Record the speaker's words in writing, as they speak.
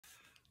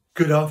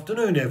Good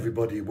afternoon,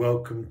 everybody.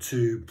 Welcome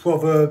to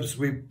Proverbs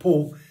with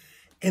Paul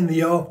in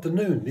the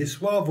afternoon.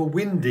 This rather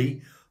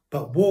windy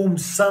but warm,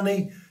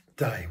 sunny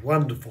day.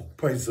 Wonderful.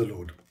 Praise the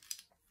Lord.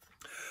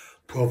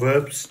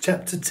 Proverbs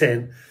chapter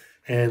 10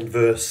 and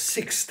verse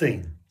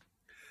 16.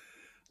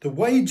 The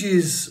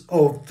wages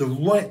of the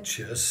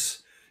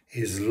righteous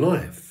is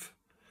life.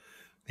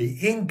 The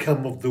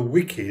income of the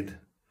wicked,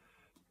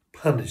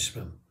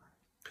 punishment.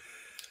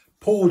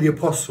 Paul the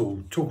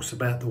Apostle talks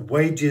about the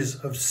wages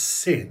of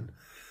sin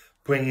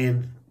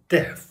bringing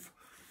death.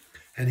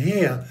 And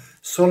here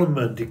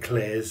Solomon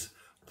declares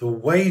the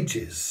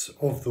wages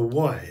of the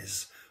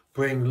wise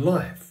bring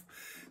life.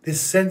 This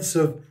sense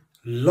of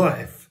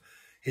life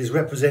is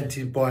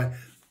represented by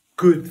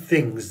good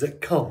things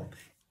that come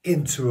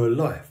into a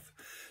life.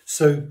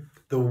 So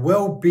the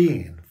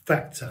well-being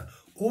factor,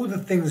 all the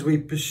things we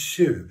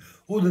pursue,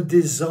 all the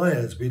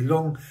desires we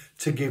long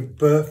to give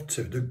birth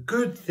to, the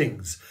good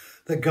things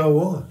that go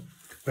on,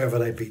 whether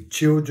they be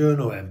children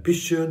or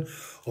ambition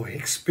or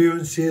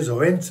experiences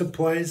or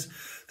enterprise,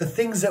 the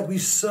things that we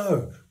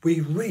sow,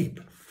 we reap.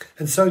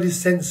 And so this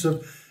sense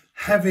of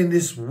having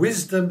this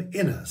wisdom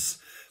in us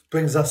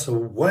brings us a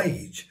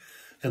wage.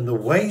 And the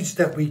wage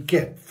that we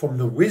get from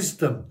the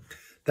wisdom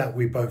that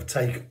we both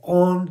take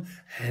on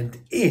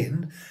and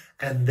in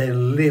and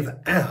then live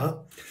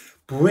out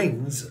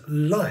brings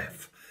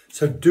life.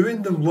 So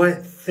doing the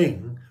right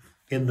thing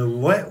in the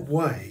right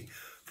way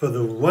for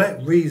the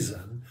right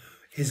reason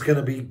is going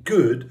to be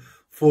good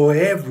for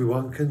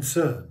everyone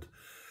concerned.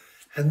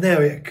 And now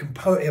it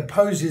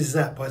opposes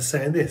that by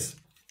saying this.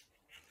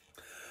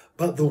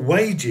 But the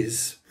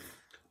wages,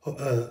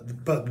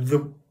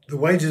 the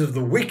wages of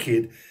the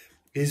wicked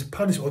is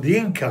punishment, or the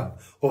income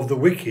of the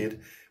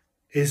wicked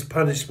is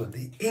punishment.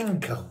 The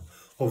income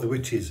of the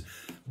wicked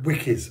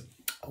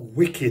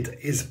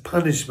is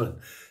punishment.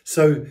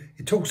 So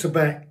it talks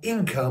about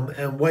income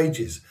and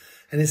wages.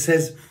 And it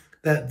says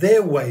that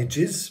their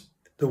wages,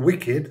 the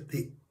wicked,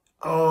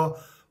 are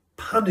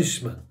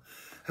punishment.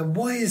 And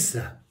why is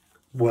that?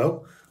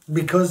 Well,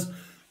 because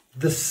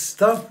the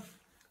stuff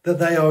that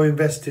they are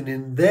investing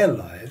in their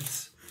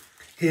lives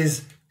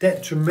is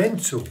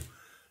detrimental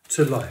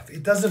to life.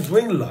 It doesn't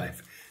bring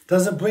life,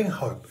 doesn't bring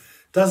hope,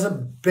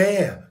 doesn't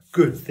bear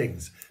good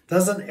things,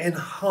 doesn't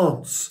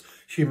enhance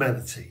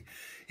humanity.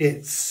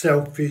 It's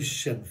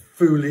selfish and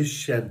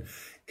foolish and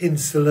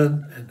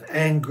insolent and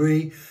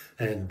angry,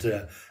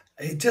 and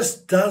it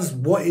just does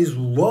what is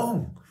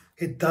wrong.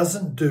 It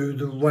doesn't do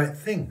the right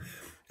thing.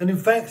 And in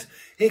fact,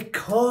 it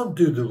can't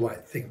do the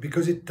right thing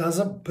because it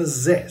doesn't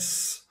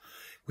possess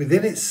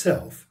within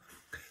itself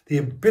the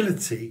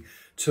ability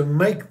to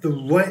make the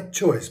right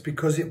choice,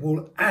 because it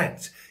will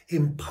act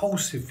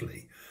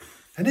impulsively.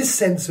 And this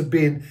sense of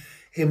being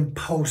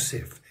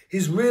impulsive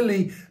is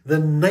really the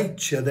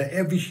nature that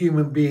every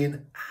human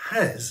being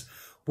has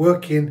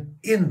working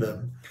in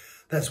them,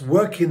 that's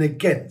working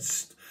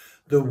against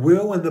the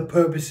will and the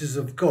purposes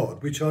of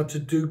God, which are to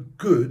do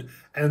good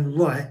and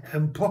right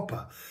and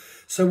proper.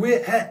 So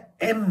we're at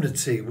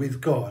enmity with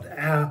God.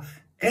 Our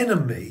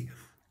enemy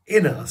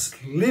in us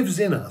lives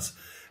in us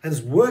and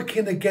is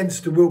working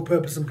against the will,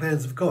 purpose and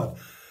plans of God.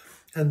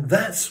 And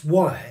that's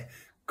why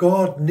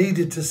God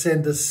needed to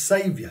send a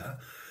saviour,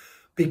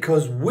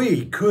 because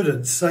we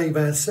couldn't save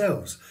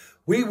ourselves.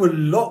 We were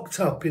locked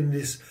up in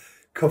this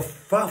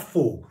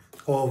kerfuffle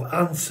of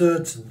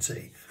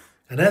uncertainty.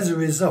 And as a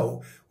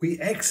result, we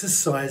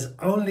exercise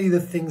only the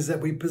things that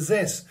we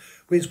possess,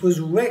 which was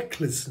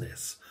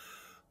recklessness.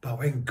 But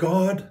when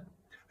God,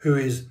 who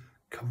is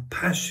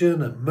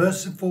compassionate and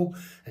merciful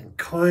and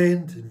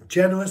kind and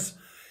generous,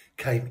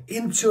 came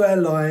into our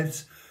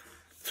lives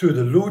through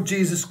the Lord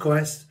Jesus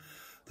Christ,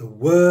 the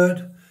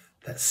word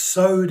that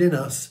sowed in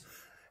us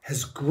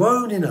has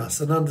grown in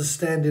us an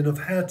understanding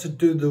of how to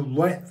do the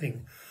right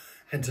thing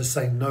and to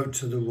say no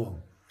to the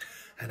wrong.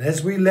 And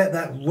as we let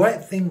that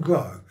right thing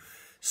grow,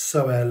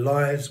 so our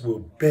lives will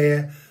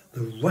bear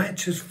the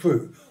righteous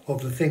fruit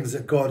of the things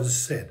that God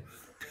has said.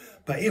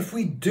 But if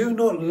we do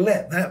not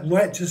let that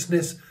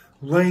righteousness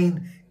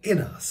reign in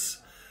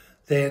us,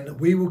 then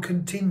we will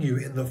continue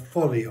in the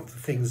folly of the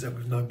things that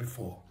we've known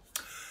before.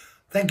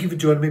 Thank you for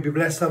joining me. Be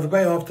blessed. Have a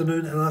great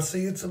afternoon, and I'll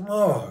see you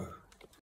tomorrow.